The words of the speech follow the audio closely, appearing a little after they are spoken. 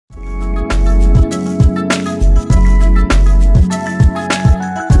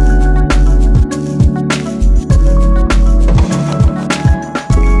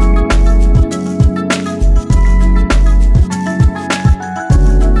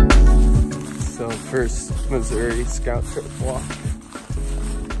first Missouri scout trip walk.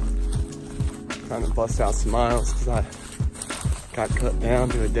 Trying to bust out some miles because I got cut down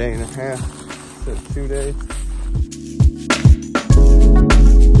to a day and a half instead of 2 days.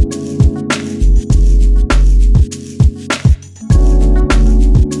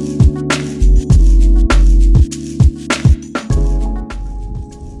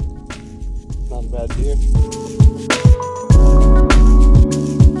 Not a bad deer.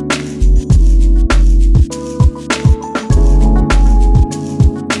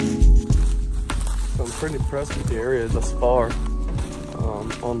 Pretty impressed with the area thus far.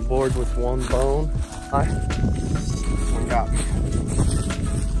 On board with one bone. One got me.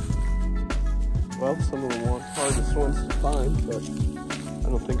 Well, some of the hardest ones to find, but I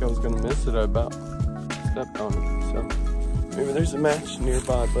don't think I was gonna miss it. I about stepped on it. So maybe there's a match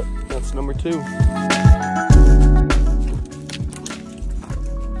nearby, but that's number 2.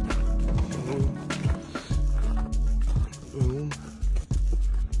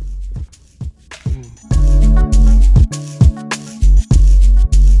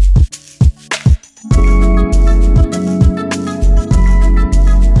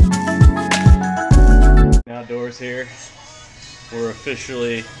 Outdoors here, we're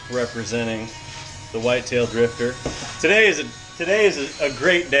officially representing the whitetail drifter. Today is a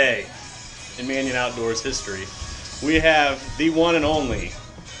great day in Mannion Outdoors history. We have the one and only,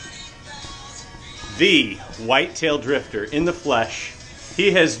 the whitetail drifter in the flesh.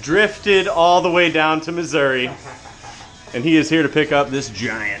 He has drifted all the way down to Missouri, and he is here to pick up this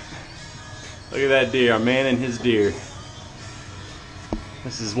giant. Look at that deer, our man and his deer.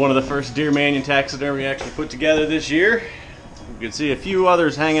 This is one of the first deer Mannion taxidermy we actually put together this year. You can see a few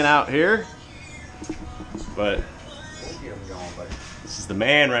others hanging out here, but this is the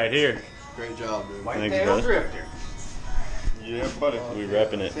man right here. Great job, dude. Whitetail drifter. Yeah, buddy. We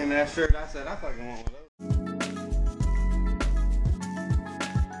repping it. Seeing that shirt, I said I fucking want one of those.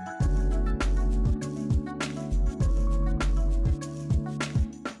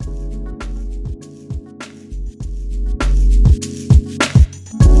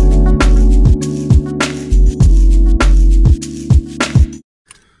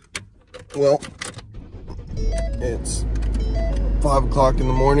 Well, it's 5 o'clock in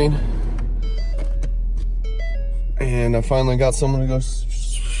the morning, and I finally got someone to go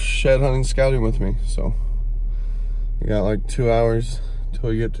shed hunting scouting with me. So we got like 2 hours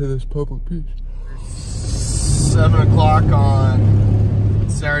till we get to this public beach. 7 o'clock on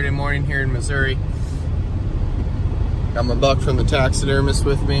Saturday morning here in Missouri. Got my buck from the taxidermist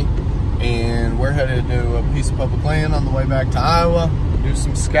with me, and we're headed to a piece of public land on the way back to Iowa. Do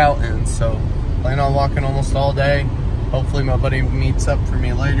some scouting, so plan on walking almost all day. Hopefully my buddy meets up for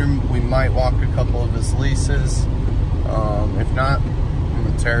me later. We might walk a couple of his leases. If not, I'm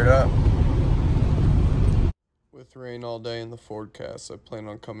gonna tear it up. With rain all day in the forecast, I plan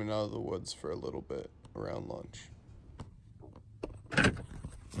on coming out of the woods for a little bit around lunch.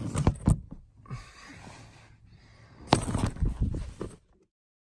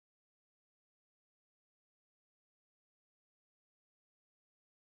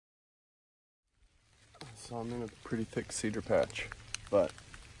 So I'm in a pretty thick cedar patch, but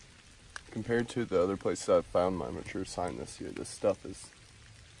compared to the other places I've found my mature sign this year, this stuff is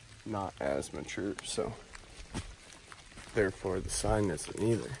not as mature, so therefore the sign isn't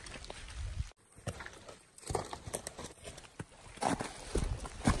either.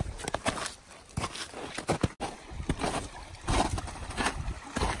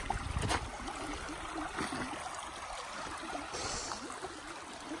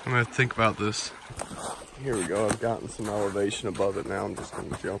 I'm gonna think about this. Here we go, I've gotten some elevation above it now, I'm just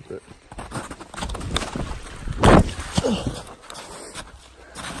gonna jump it.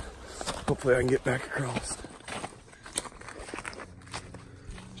 Hopefully I can get back across.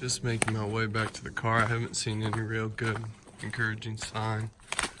 Just making my way back to the car. I haven't seen any real good, encouraging sign.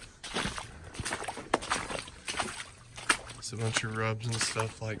 It's a bunch of rubs and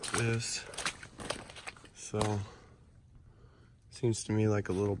stuff like this. So, seems to me like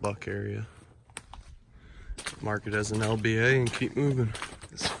a little buck area. Mark it as an LBA and keep moving.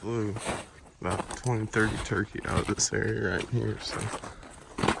 This flew about 20-30 turkey out of this area right here, so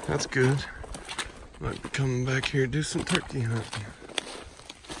that's good. Might be coming back here to do some turkey hunting.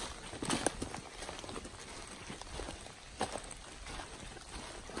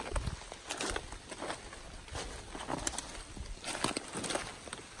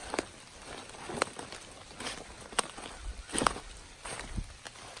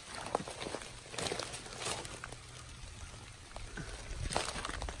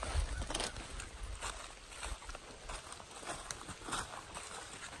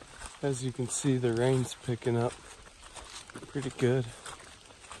 As you can see, the rain's picking up pretty good.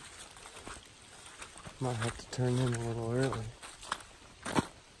 Might have to turn in a little early.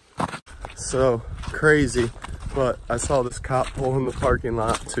 So crazy, but I saw this cop pull in the parking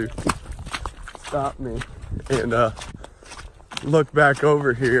lot to stop me and look back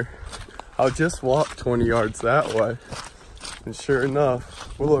over here. I'll just walk 20 yards that way. And sure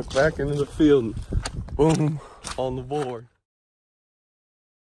enough, we'll look back into the field and boom, on the board.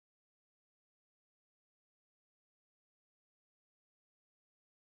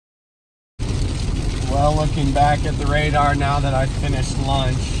 Well, looking back at the radar now that I've finished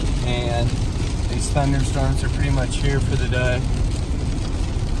lunch, and these thunderstorms are pretty much here for the day.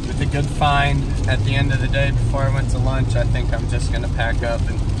 With a good find at the end of the day before I went to lunch, I think I'm just gonna pack up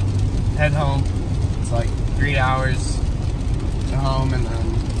and head home. It's like 3 hours to home, and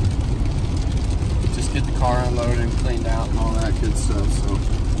then just get the car unloaded and cleaned out and all that good stuff. So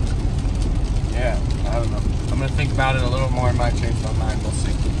yeah, I don't know. I'm gonna think about it a little more. I might change my mind. We'll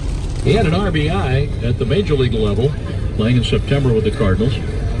see. He had an RBI at the major league level, playing in September with the Cardinals.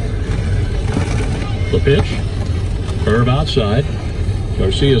 The pitch, curve outside.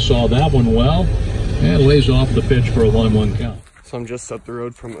 Garcia saw that one well and lays off the pitch for a 1-1 count. So I'm just up the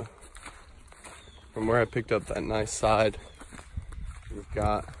road from where I picked up that nice side. We've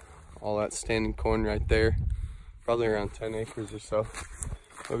got all that standing corn right there, probably around 10 acres or so.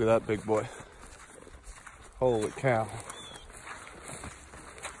 Look at that big boy. Holy cow.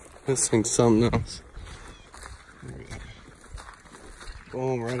 This thing's something else.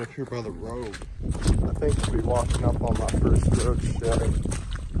 Boom, right up here by the road. I think I'll be walking up on my first road shed,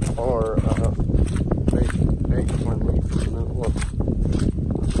 or acorn leaf in the middle of the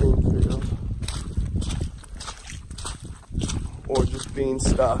bean field, or just bean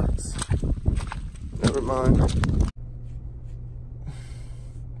stalks. Never mind.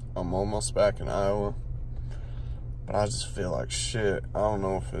 I'm almost back in Iowa. I just feel like shit. I don't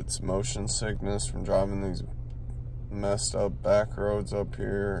know if it's motion sickness from driving these messed up back roads up here,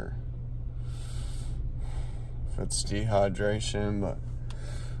 or if it's dehydration, but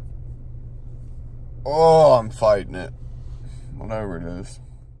oh, I'm fighting it. Whatever it is.